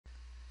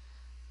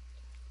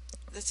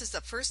This is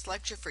the first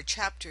lecture for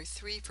Chapter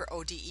 3 for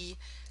ODE.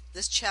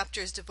 This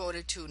chapter is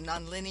devoted to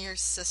nonlinear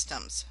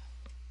systems.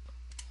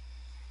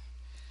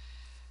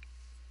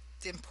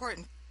 The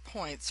important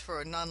points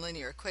for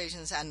nonlinear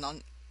equations and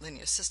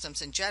nonlinear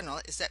systems in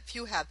general is that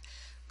few have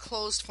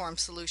closed form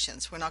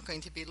solutions. We're not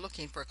going to be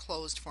looking for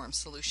closed form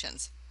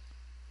solutions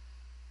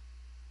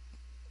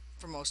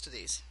for most of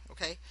these,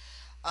 okay?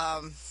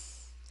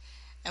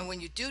 And when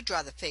you do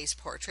draw the phase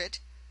portrait,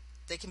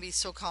 they can be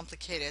so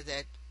complicated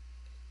that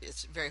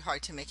it's very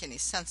hard to make any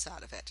sense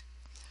out of it.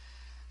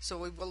 So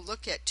we will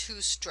look at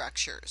two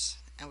structures,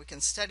 and we can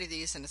study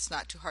these, and it's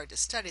not too hard to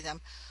study them.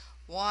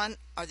 One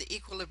are the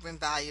equilibrium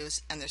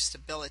values and their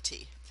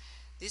stability.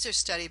 These are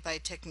studied by a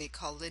technique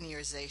called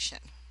linearization.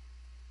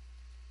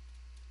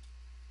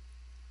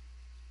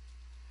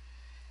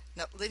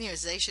 Now,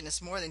 linearization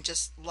is more than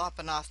just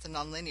lopping off the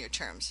nonlinear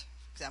terms.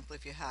 For example,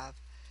 if you have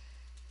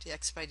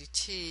dx by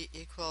dt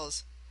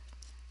equals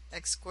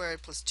x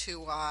squared plus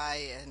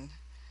 2y and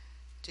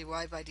dy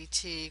by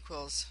dt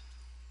equals,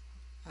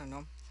 I don't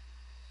know,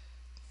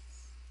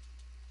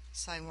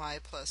 sine y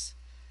plus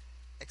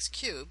x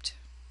cubed.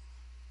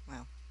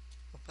 Well,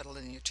 we'll put a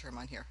linear term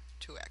on here,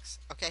 2x,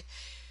 okay?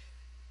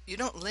 You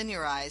don't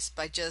linearize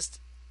by just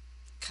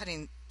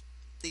cutting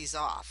these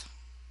off.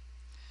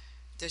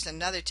 There's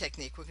another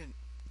technique. We're going to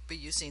be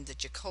using the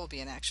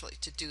Jacobian actually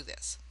to do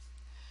this.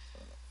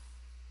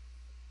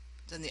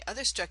 Then the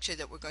other structure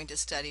that we're going to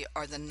study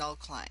are the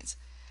nullclines.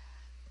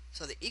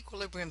 So the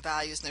equilibrium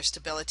values and their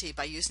stability,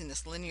 by using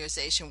this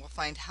linearization, we'll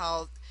find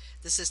how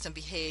the system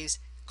behaves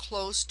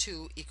close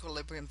to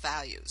equilibrium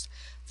values.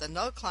 The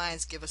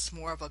nullclines give us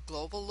more of a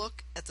global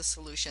look at the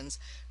solutions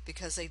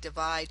because they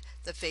divide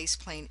the phase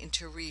plane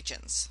into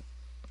regions.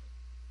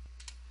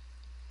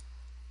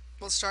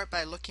 We'll start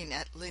by looking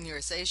at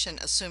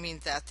linearization,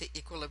 assuming that the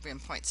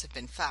equilibrium points have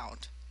been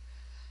found.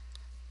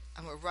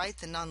 And we'll write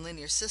the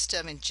nonlinear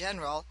system in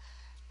general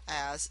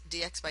as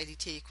dx by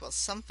dt equals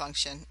some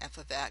function f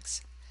of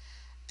x,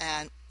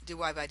 and dy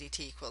by dt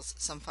equals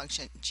some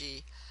function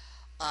g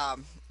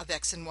of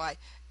x and y.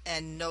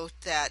 And note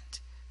that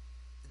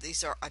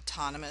these are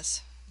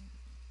autonomous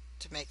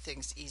to make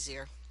things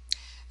easier.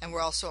 And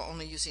we're also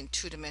only using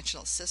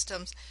two-dimensional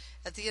systems.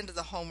 At the end of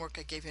the homework,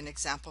 I gave you an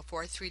example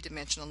for a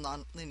three-dimensional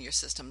nonlinear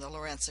system, the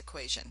Lorentz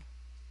equation.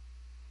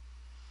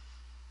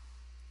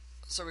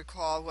 So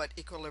recall what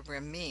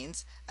equilibrium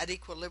means. At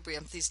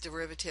equilibrium, these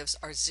derivatives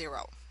are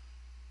zero.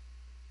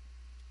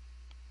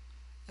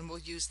 And we'll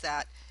use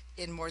that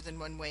in more than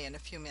one way in a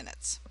few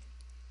minutes.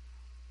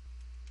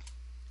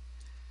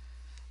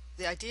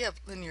 The idea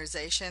of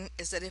linearization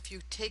is that if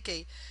you take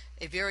a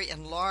very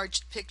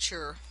enlarged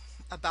picture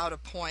about a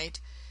point,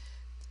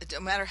 no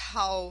matter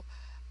how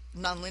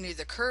nonlinear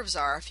the curves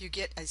are, if you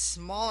get a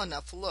small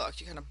enough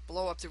look, you're going to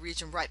blow up the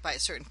region right by a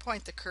certain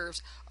point, the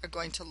curves are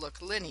going to look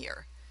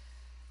linear.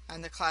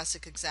 And the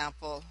classic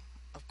example,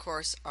 of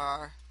course,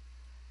 are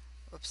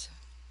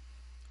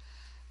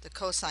the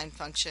cosine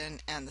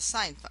function and the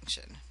sine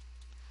function.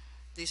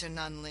 These are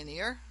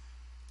nonlinear.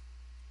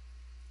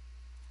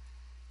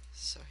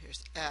 So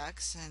here's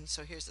x, and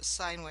so here's the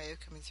sine wave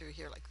coming through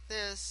here like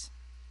this,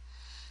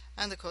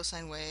 and the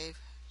cosine wave,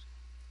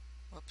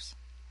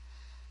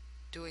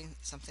 doing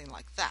something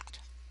like that.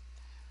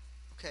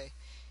 Okay,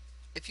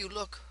 if you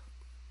look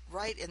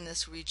right in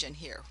this region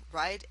here,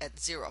 right at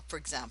 0, for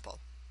example,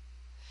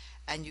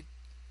 and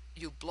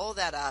you blow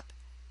that up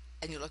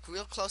and you look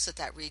real close at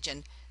that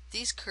region,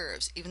 these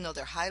curves, even though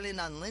they're highly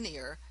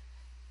nonlinear,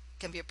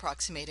 can be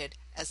approximated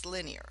as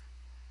linear.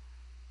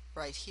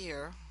 Right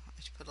here,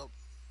 I should put a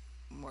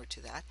more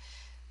to that.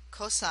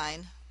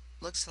 Cosine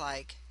looks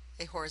like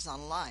a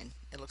horizontal line.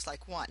 It looks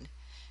like 1.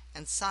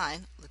 And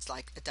sine looks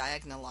like a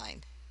diagonal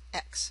line,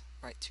 x,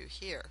 right through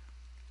here.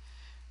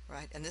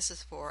 Right? And this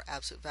is for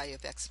absolute value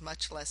of x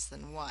much less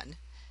than 1,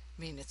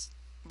 meaning it's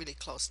really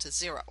close to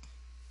 0.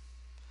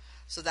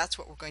 So that's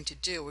what we're going to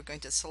do. We're going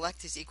to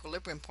select these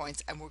equilibrium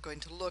points and we're going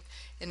to look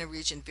in a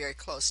region very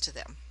close to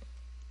them.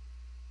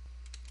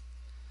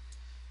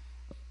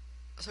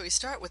 So we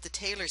start with the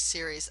Taylor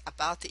series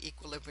about the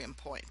equilibrium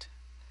point.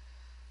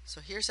 So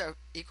here's our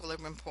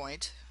equilibrium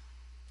point,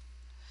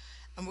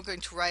 and we're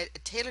going to write a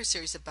Taylor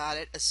series about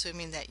it,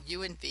 assuming that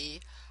u and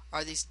v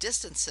are these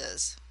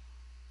distances.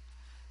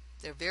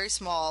 They're very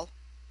small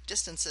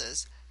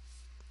distances,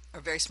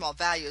 or very small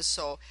values,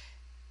 so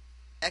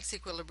x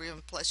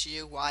equilibrium plus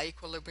u, y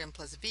equilibrium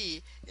plus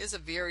v is a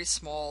very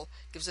small,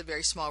 gives a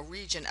very small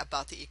region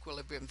about the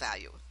equilibrium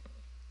value.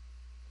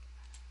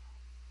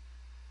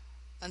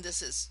 And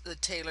this is the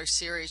Taylor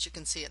series. You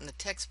can see it in the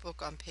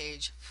textbook on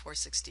page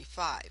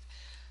 465.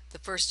 The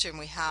first term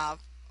we have,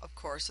 of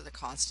course, are the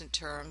constant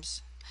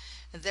terms,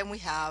 and then we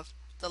have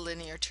the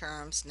linear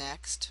terms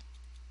next.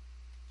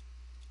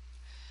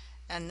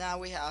 And now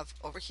we have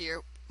over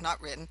here, not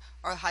written,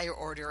 our higher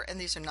order, and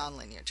these are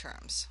nonlinear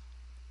terms,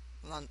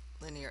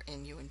 nonlinear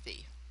in u and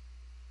v.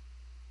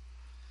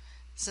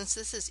 Since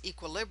this is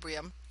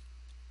equilibrium,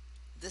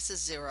 this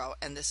is 0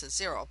 and this is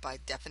 0 by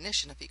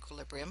definition of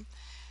equilibrium,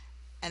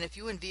 And if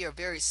u and v are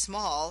very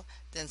small,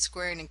 then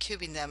squaring and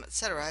cubing them,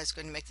 etc., is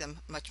going to make them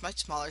much, much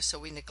smaller, so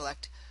we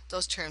neglect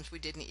those terms we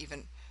didn't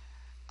even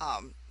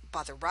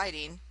bother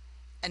writing.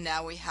 And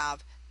now we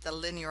have the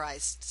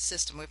linearized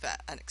system. We've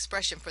got an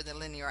expression for the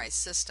linearized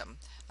system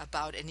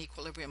about an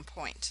equilibrium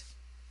point.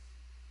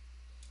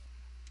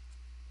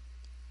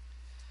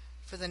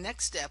 For the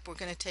next step, we're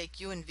going to take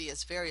u and v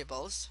as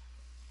variables.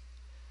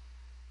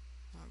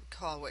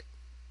 Recall what,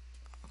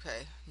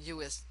 okay, u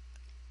is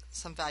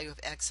some value of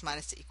x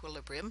minus the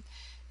equilibrium.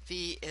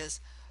 V is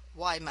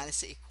y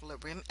minus the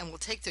equilibrium, and we'll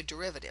take their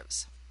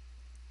derivatives.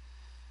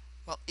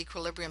 Well,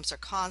 equilibriums are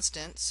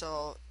constant,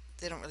 so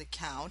they don't really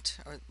count,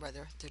 or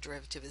rather their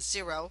derivative is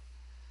 0.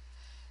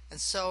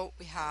 And so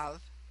we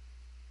have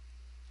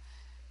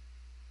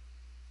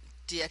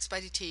dx by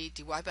dt,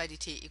 dy by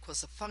dt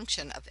equals a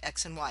function of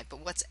x and y.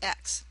 But what's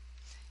x?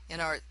 In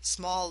our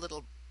small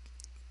little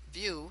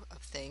view of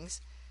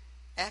things,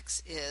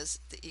 x is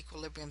the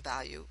equilibrium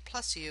value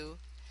plus u,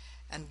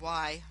 and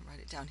y, write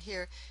it down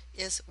here,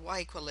 is y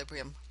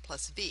equilibrium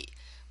plus v.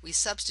 We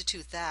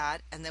substitute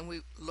that, and then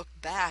we look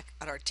back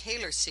at our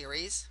Taylor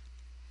series,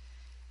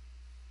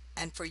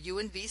 and for u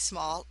and v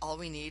small, all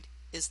we need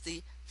is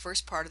the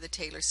first part of the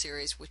Taylor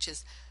series, which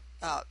is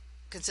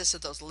consists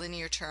of those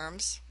linear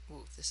terms.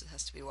 Ooh, this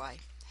has to be y.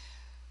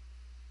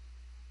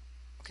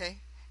 Okay,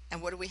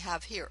 and what do we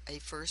have here? A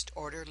first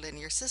order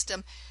linear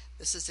system.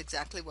 This is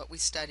exactly what we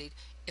studied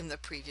in the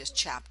previous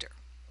chapter.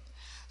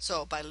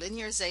 So by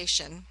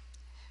linearization,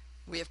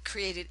 we have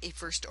created a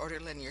first order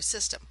linear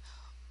system.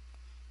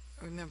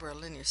 Remember, a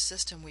linear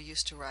system we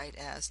used to write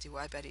as dy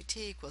by dt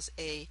equals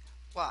a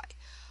y.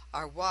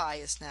 Our y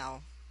is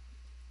now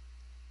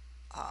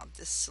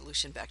this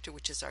solution vector,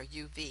 which is our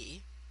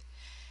uv,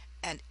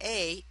 and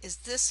a is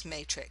this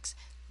matrix.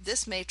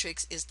 This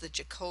matrix is the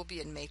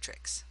Jacobian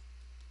matrix,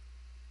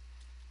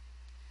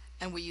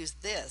 and we use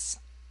this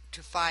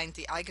to find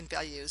the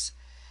eigenvalues,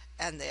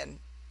 and then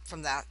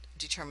from that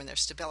determine their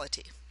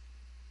stability.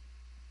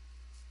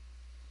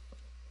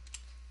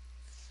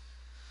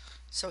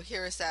 So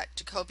here is that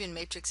Jacobian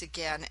matrix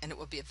again, and it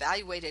will be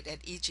evaluated at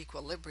each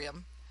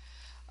equilibrium.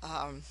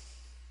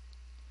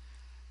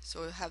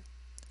 So we'll have,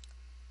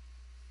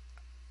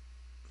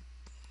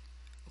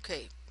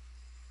 okay,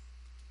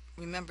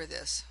 remember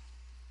this,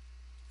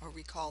 or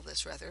recall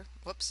this rather.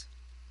 Whoops,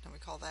 don't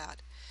recall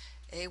that.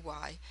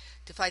 AY.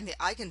 To find the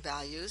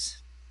eigenvalues,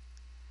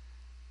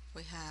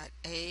 we had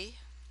A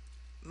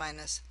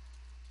minus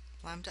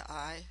lambda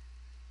I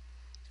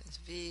times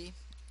V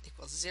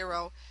equals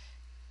 0,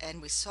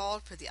 and we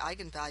solved for the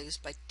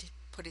eigenvalues by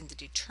putting the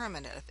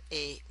determinant of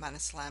A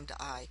minus lambda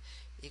I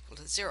equal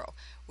to 0.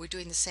 We're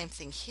doing the same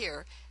thing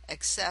here,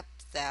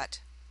 except that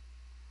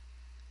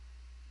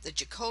the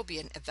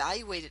Jacobian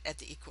evaluated at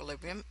the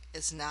equilibrium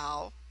is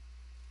now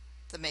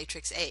the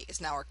matrix A,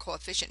 is now our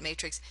coefficient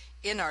matrix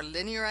in our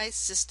linearized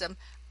system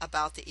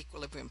about the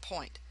equilibrium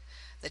point.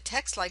 The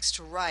text likes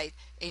to write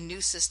a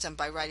new system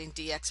by writing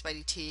dx by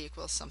dt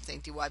equals something,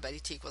 dy by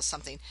dt equals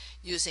something,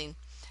 using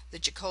the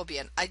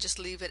Jacobian. I just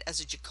leave it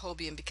as a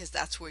Jacobian because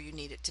that's where you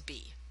need it to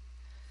be.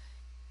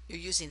 You're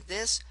using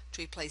this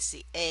to replace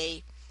the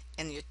A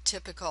in your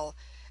typical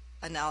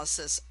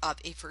analysis of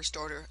a first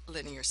order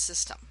linear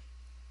system.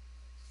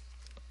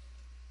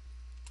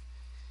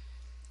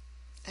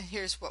 And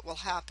here's what will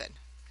happen.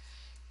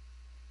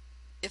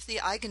 If the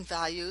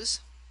eigenvalues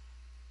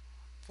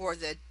for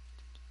the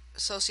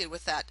associated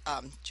with that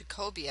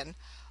Jacobian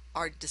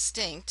are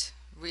distinct,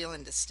 real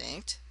and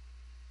distinct,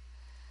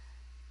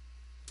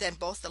 then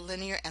both the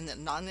linear and the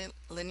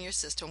nonlinear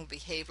system will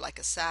behave like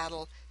a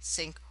saddle,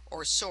 sink,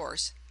 or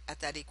source at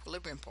that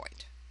equilibrium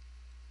point.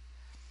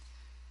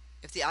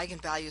 If the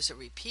eigenvalues are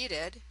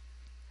repeated,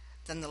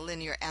 then the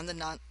linear and the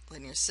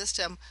nonlinear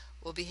system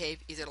will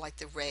behave either like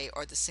the ray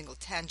or the single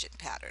tangent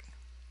pattern.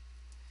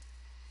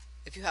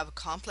 If you have a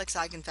complex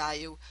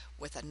eigenvalue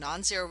with a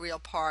non-zero real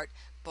part,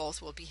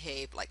 both will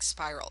behave like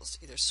spirals,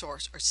 either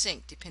source or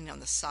sink, depending on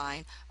the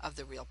sign of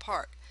the real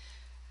part.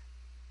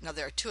 Now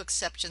there are two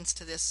exceptions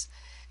to this.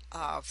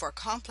 For a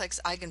complex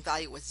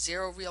eigenvalue with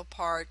zero real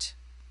part,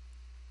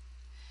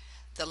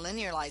 the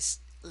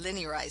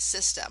linearized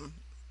system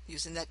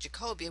using that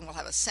Jacobian will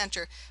have a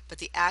center, but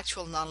the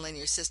actual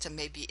nonlinear system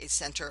may be a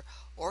center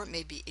or it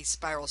may be a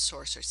spiral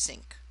source or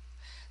sink.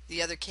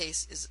 The other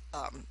case is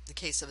the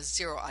case of a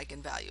zero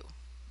eigenvalue.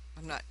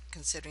 I'm not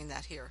considering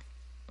that here.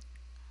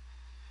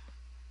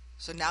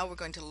 So now we're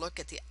going to look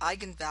at the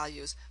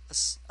eigenvalues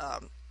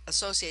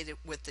associated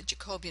with the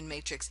Jacobian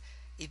matrix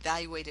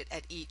evaluated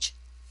at each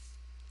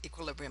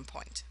equilibrium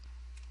point.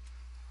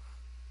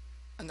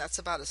 And that's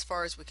about as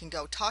far as we can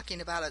go talking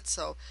about it,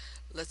 so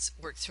let's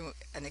work through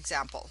an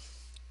example.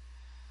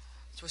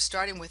 So we're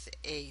starting with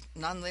a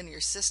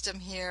nonlinear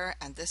system here,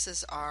 and this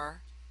is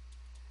our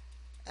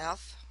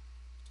F,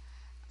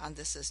 and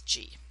this is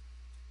G.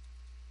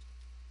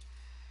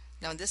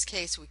 Now in this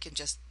case we can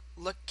just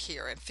look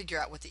here and figure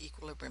out what the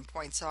equilibrium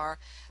points are.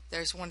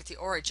 There's one at the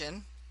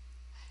origin,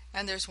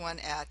 and there's one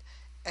at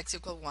x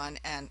equals 1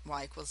 and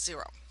y equals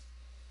 0.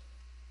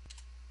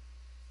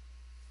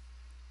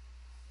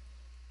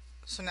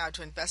 So now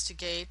to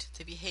investigate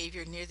the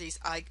behavior near these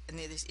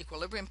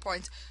equilibrium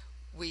points,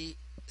 we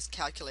just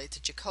calculate the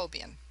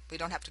Jacobian. We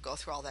don't have to go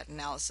through all that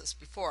analysis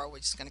before. We're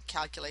just going to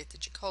calculate the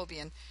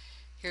Jacobian.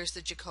 Here's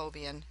the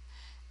Jacobian,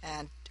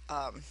 and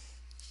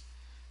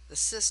the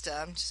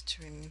system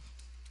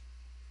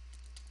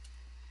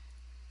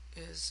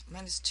is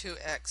minus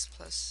 2x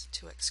plus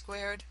 2x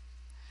squared.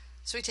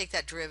 So we take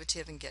that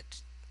derivative and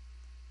get,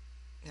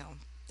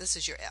 this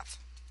is your f.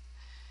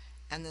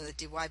 And then the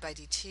dy by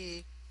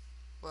dt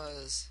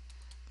was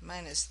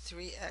minus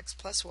 3x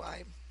plus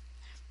y.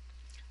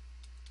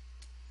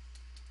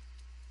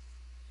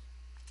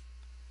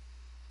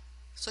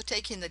 So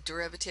taking the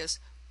derivatives,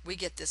 we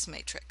get this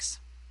matrix.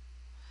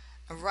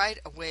 And right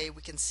away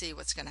we can see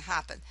what's going to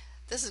happen.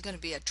 This is going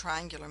to be a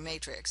triangular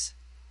matrix,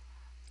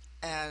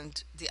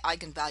 and the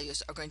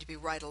eigenvalues are going to be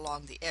right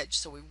along the edge,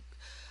 so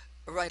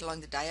right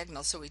along the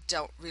diagonal, so we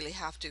don't really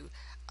have to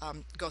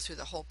go through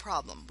the whole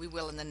problem. We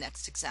will in the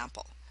next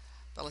example.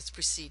 But let's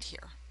proceed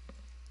here.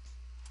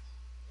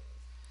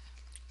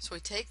 So we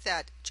take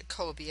that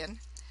Jacobian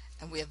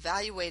and we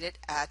evaluate it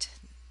at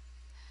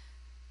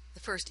the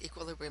first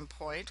equilibrium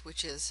point,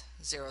 which is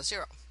 0,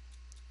 0.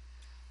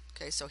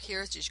 Okay, so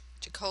here's the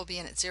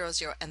Jacobian at 0,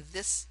 0, and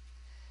this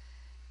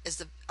is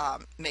the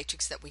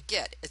matrix that we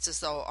get. It's as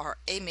though our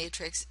A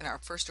matrix in our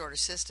first order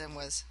system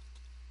was,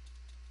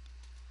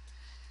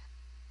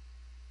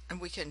 and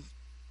we can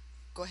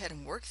go ahead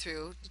and work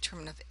through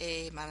determinant of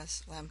A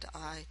minus lambda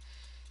I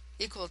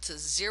equal to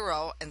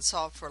 0 and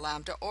solve for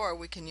lambda, or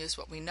we can use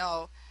what we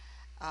know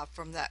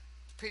from that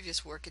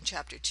previous work in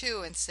chapter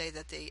 2 and say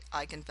that the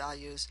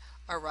eigenvalues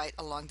are right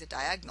along the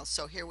diagonal.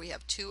 So here we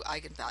have two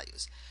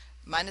eigenvalues,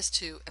 minus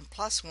 2 and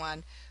plus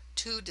 1,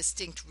 two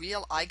distinct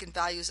real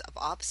eigenvalues of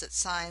opposite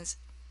signs.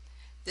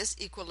 This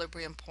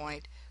equilibrium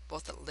point,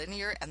 both the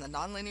linear and the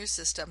nonlinear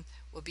system,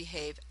 will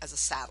behave as a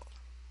saddle.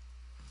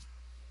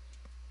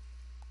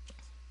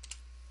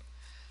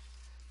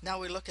 Now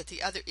we look at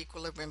the other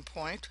equilibrium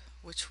point,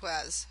 which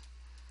was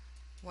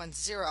 1,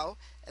 0.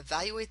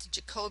 Evaluate the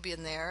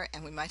Jacobian there,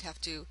 and we might have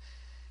to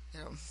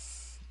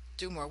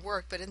do more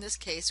work, but in this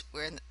case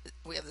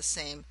we have the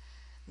same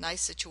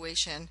nice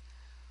situation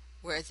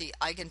where the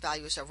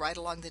eigenvalues are right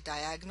along the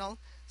diagonal.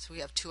 So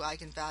we have two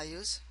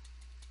eigenvalues,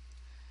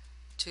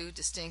 two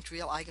distinct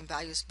real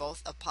eigenvalues,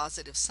 both of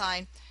positive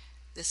sign.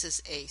 This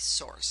is a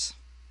source.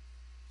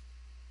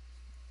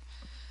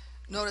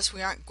 Notice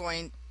we aren't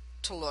going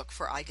to look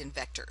for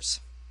eigenvectors.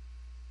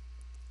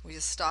 We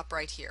just stop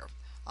right here.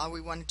 All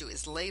we want to do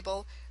is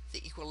label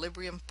the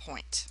equilibrium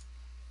point.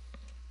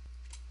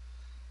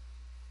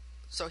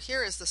 So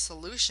here is the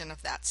solution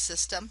of that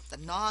system, the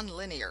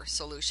nonlinear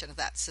solution of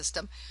that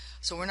system.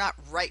 So we're not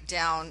right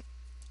down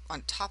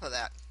on top of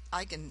that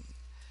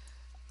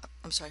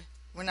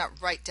we're not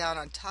right down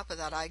on top of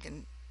that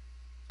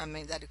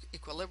that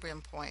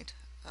equilibrium point.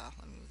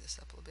 Let me move this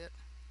up a little bit.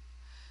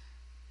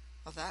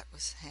 Well, that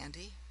was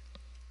handy.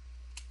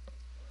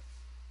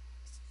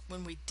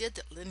 When we did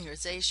the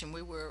linearization,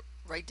 we were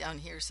right down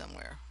here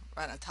somewhere,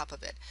 right on top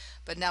of it.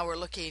 But now we're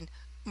looking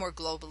more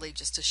globally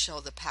just to show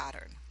the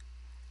pattern.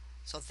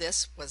 So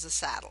this was a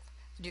saddle.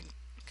 You can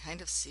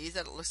kind of see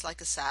that it looks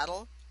like a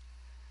saddle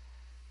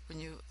when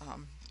you've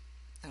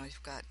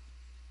got,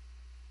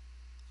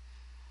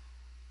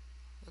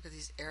 look at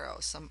these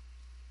arrows, some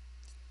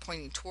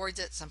pointing towards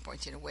it, some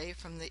pointing away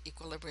from the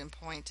equilibrium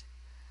point,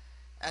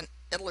 and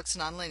it looks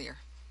nonlinear.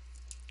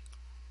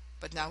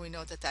 But now we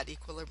know that that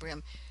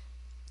equilibrium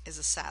is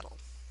a saddle.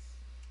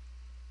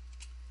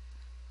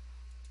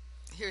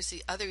 Here's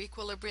the other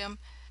equilibrium,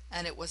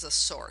 and it was a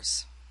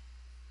source.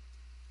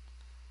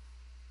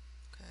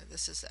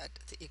 This is at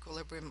the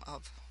equilibrium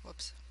of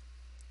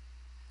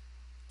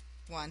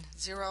 1,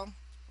 0.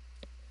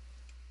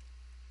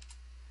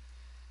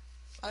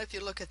 If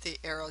you look at the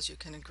arrows, you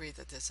can agree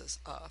that this is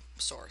a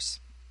source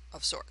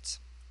of sorts.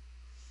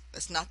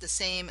 It's not the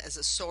same as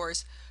a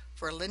source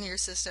for a linear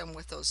system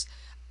with those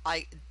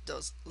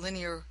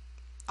linear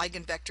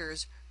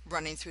eigenvectors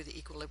running through the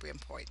equilibrium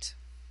point.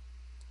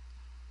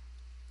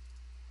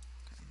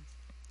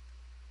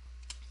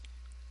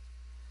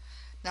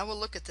 Now we'll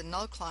look at the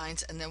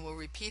nullclines, and then we'll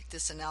repeat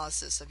this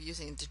analysis of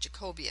using the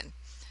Jacobian.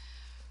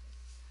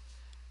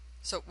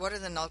 So what are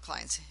the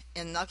nullclines?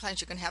 In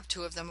nullclines, you can have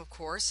two of them, of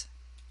course.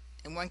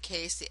 In one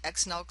case, the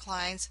x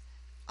nullclines,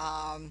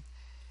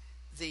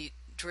 the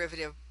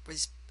derivative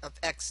of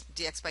x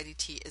dx by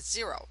dt is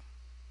 0.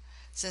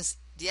 Since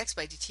dx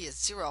by dt is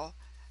 0,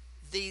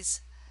 these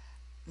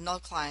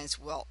nullclines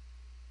will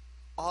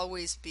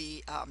always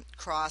be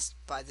crossed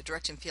by the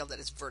direction field that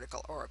is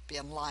vertical, or be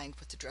aligned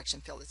with the direction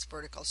field that's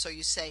vertical. So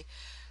you say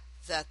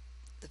that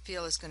the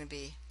field is going to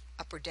be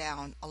up or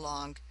down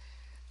along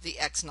the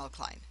x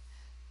nullcline.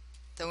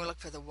 Then we look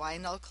for the y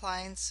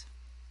nullclines,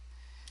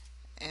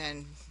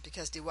 and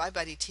because dy by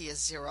dt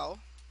is 0,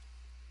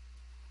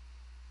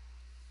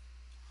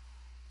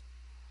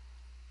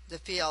 the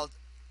field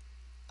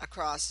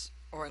across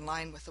or in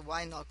line with the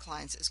y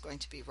nullclines is going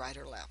to be right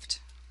or left.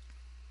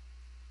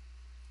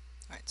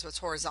 Alright, so it's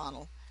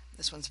horizontal.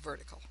 This one's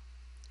vertical.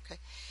 Okay.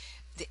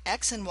 the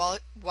x and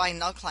y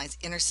null lines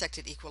intersect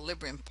at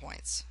equilibrium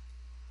points,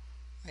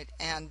 right?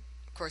 And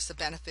of course the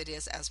benefit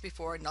is, as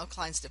before, null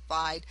lines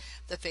divide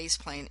the phase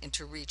plane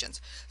into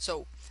regions.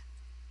 So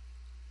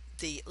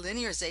the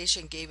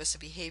linearization gave us a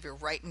behavior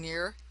right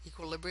near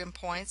equilibrium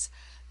points.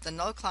 The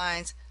null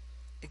lines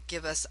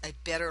give us a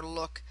better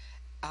look,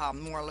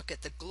 more look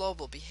at the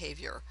global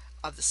behavior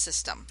of the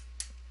system.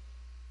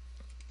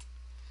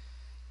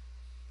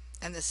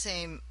 And the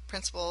same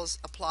principles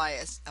apply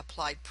as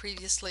applied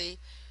previously.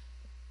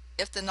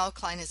 If the null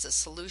line is a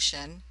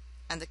solution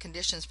and the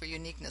conditions for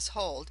uniqueness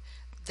hold,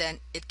 then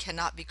it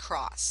cannot be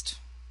crossed,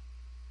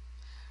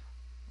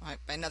 right,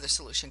 by another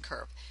solution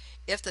curve.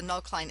 If the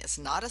null line is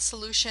not a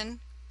solution,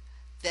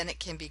 then it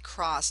can be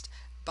crossed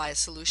by a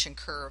solution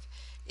curve.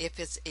 If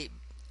it's a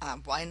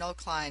y null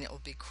line, it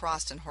will be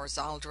crossed in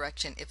horizontal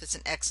direction. If it's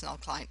an x null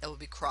line, it will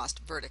be crossed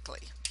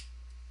vertically.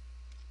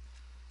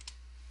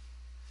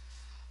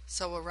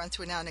 So we'll run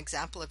through now an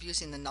example of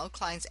using the null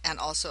lines and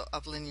also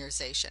of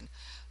linearization.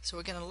 So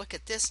we're going to look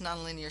at this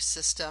nonlinear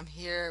system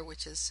here,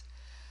 which is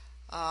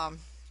fairly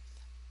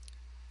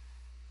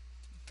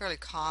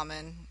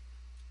common.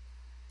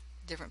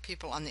 Different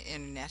people on the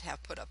internet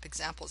have put up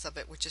examples of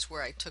it, which is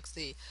where I took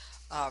the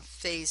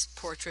phase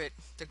portrait,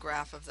 the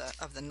graph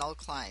of the null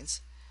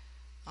lines.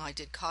 I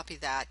did copy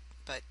that,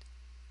 but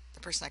the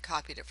person I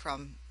copied it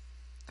from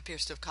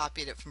appears to have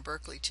copied it from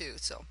Berkeley too.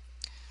 So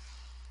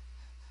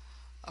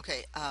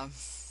okay,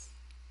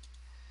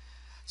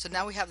 so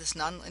now we have this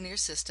nonlinear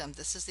system.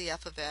 This is the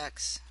f of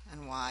x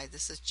and y.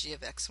 This is g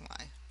of x and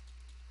y.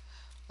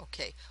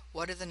 Okay,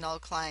 what are the null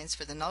lines?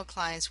 For the null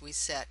lines we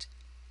set,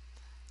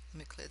 let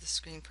me clear the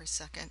screen for a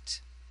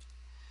second.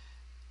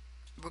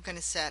 We're going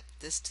to set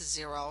this to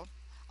 0.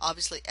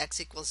 Obviously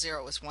x equals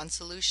 0 is one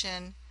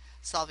solution.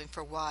 Solving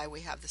for y,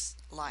 we have this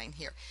line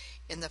here.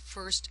 In the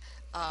first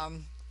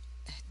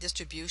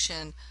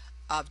distribution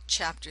of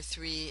chapter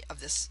 3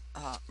 of this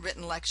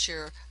written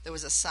lecture, there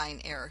was a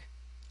sign error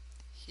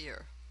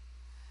here,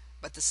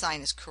 but the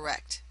sign is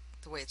correct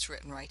the way it's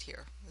written right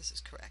here. This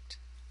is correct.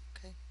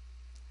 Okay,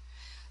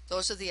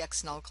 those are the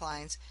x null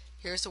lines.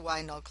 Here's the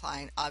y null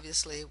line.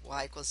 Obviously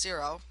y equals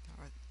 0,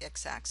 or the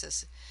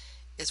x-axis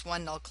is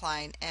one null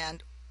line,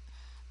 and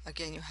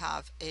again you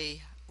have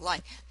a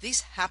line.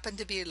 These happen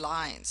to be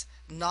lines.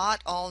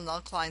 Not all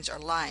null lines are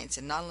lines.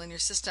 In nonlinear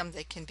system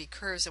they can be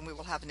curves, and we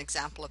will have an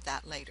example of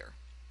that later.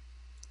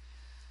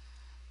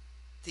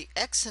 The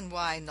x and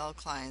y null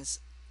lines,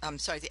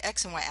 the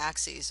x and y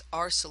axes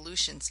are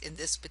solutions in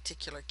this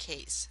particular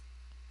case.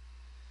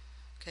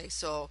 Okay,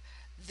 so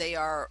they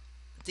are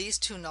these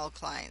two null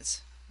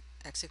lines,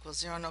 x equals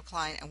 0 null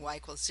line and y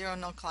equals 0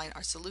 null line,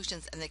 are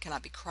solutions, and they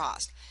cannot be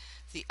crossed.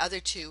 The other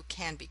two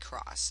can be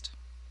crossed.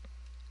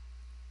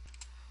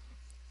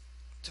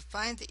 To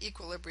find the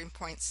equilibrium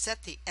point,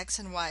 set the x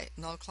and y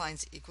null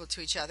lines equal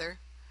to each other.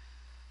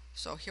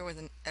 So here are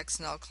the x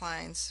null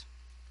lines.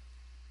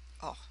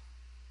 Oh,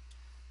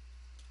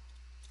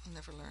 I'll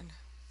never learn.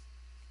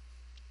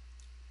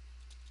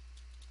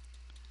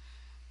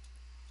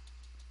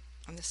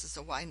 And this is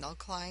the y null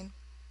line.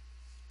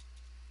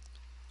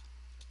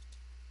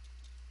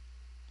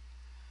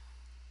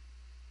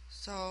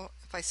 So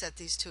if I set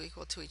these two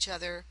equal to each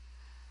other,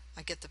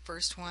 I get the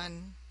first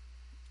one.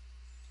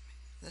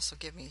 This will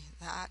give me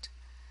that.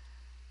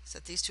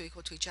 Set these two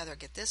equal to each other, I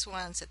get this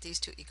one. Set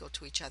these two equal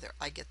to each other,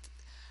 I get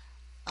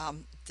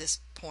this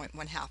point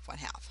 1/2,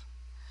 1/2.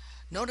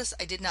 Notice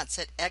I did not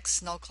set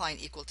x null line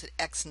equal to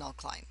x null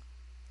line.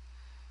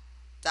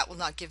 That will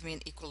not give me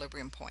an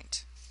equilibrium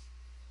point.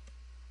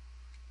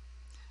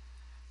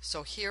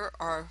 So here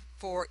are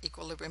 4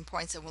 equilibrium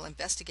points, and we'll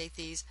investigate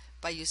these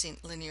by using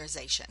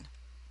linearization.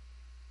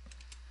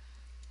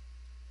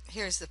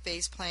 Here's the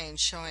phase plane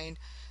showing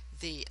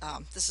the,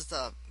 this is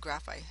the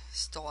graph I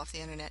stole off the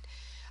internet,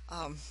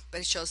 but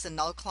it shows the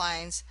null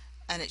lines,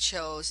 and it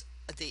shows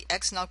the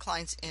x null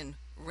lines in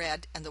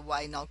red and the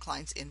y null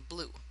lines in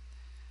blue.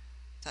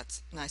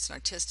 That's nice and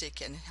artistic,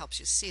 and it helps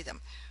you see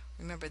them.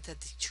 Remember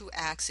that the two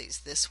axes,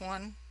 this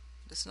one,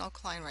 this null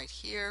line right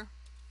here,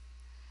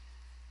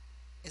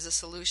 is a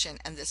solution,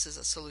 and this is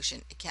a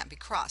solution. It can't be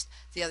crossed.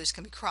 The others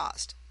can be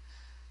crossed.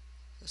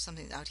 So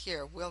something out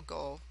here will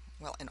go,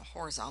 well, in a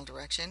horizontal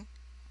direction.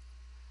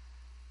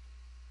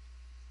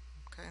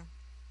 Okay.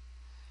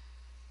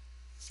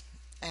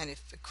 And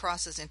if it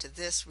crosses into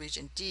this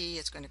region D,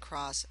 it's going to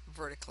cross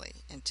vertically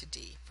into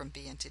D, from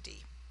B into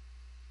D.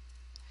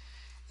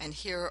 And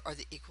here are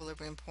the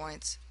equilibrium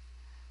points.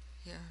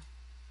 Here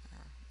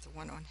are the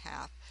 1,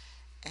 1/2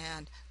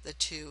 and the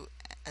 2,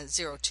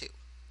 0, 2.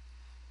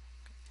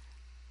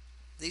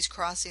 These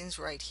crossings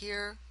right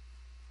here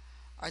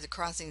are the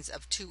crossings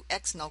of two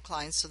x null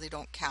lines, so they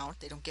don't count.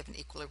 They don't give an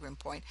equilibrium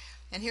point.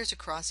 And here's a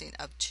crossing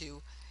of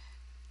two,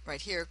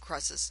 right here,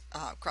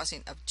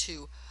 crossing of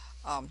two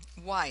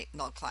y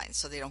null lines,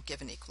 so they don't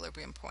give an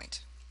equilibrium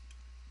point.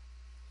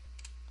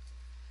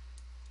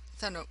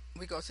 So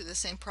we go through the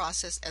same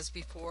process as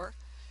before.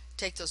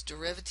 Take those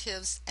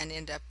derivatives and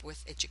end up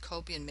with a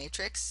Jacobian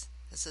matrix.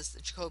 This is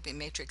the Jacobian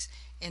matrix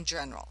in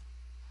general.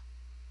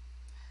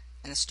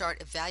 and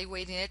start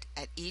evaluating it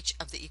at each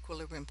of the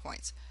equilibrium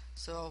points.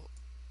 So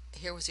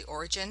here was the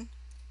origin.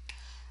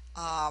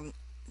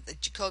 The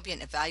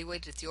Jacobian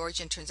evaluated at the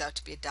origin turns out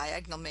to be a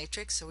diagonal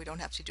matrix, so we don't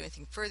have to do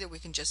anything further. We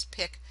can just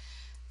pick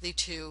the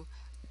two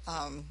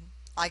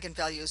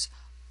eigenvalues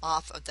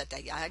off of the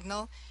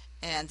diagonal,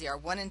 and there are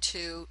 1 and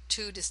 2,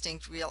 two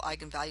distinct real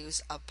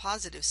eigenvalues of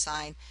positive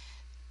sign.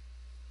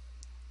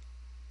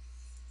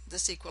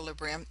 This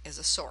equilibrium is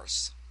a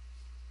source.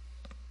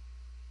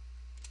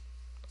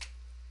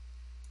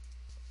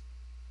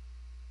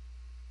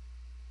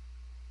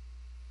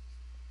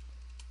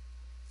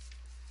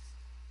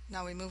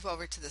 Now we move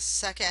over to the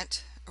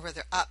second, or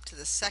rather up to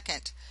the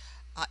second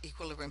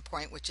equilibrium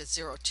point, which is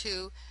 0,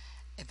 2.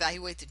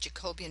 Evaluate the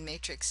Jacobian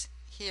matrix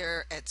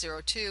here at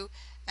 0, 2,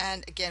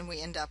 and again we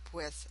end up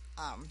with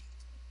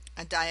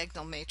a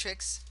diagonal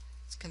matrix.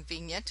 It's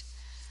convenient.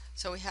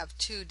 So we have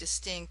two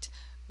distinct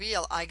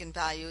real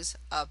eigenvalues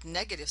of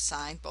negative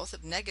sign, both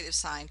of negative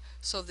sign,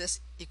 so this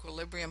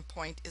equilibrium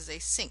point is a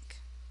sink.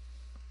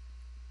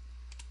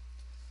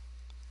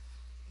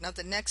 Now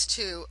the next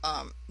two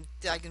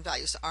the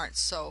eigenvalues aren't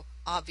so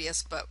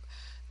obvious, but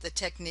the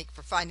technique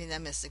for finding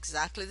them is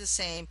exactly the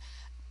same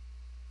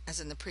as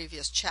in the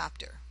previous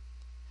chapter.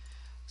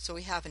 So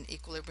we have an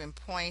equilibrium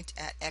point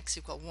at x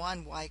equal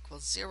 1, y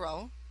equals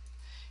 0.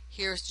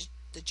 Here's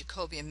the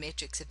Jacobian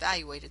matrix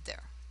evaluated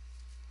there.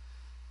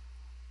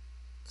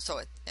 So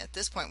at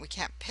this point we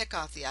can't pick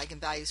off the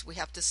eigenvalues, we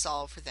have to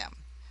solve for them.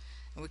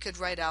 And we could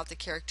write out the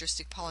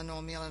characteristic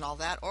polynomial and all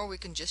that, or we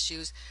can just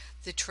use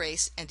the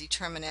trace and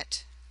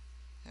determinant.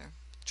 There,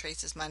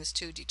 trace is minus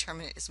 2,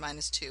 determinant is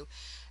minus 2,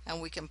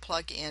 and we can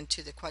plug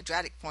into the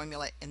quadratic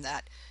formula in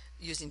that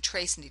using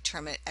trace and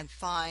determinant and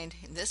find,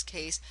 in this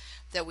case,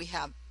 that we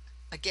have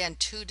again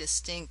two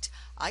distinct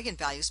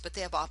eigenvalues, but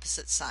they have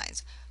opposite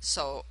signs.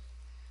 So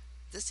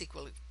this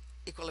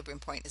equilibrium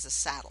point is a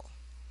saddle.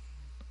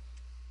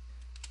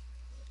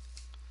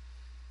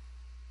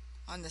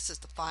 And this is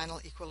the final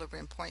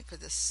equilibrium point for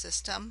this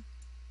system.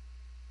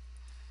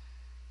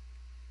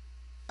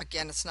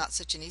 Again, it's not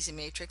such an easy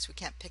matrix. We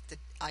can't pick the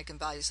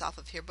eigenvalues off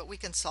of here, but we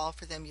can solve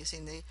for them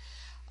using the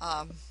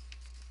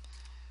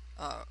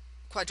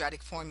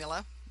quadratic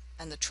formula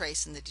and the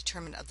trace and the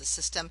determinant of the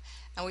system,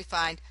 and we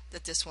find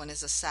that this one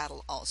is a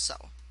saddle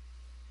also.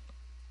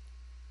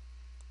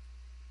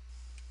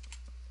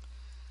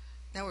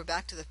 Now we're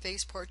back to the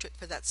phase portrait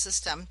for that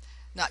system,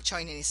 not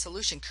showing any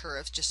solution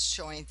curves, just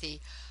showing the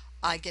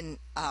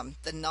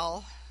the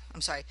null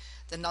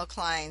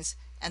clines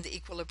and the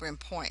equilibrium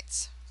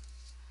points.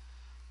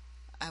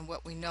 And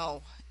what we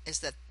know is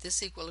that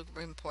this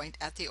equilibrium point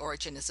at the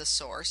origin is a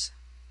source.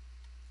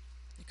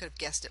 You could have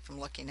guessed it from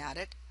looking at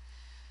it.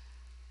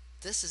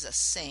 This is a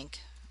sink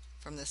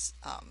from this.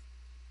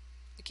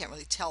 You can't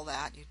really tell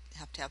that. You'd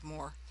have to have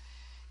more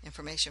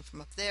information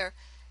from up there.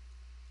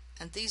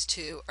 And these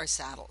two are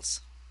saddles.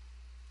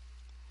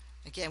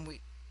 Again,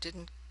 we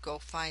didn't go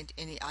find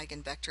any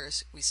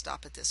eigenvectors. We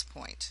stop at this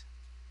point.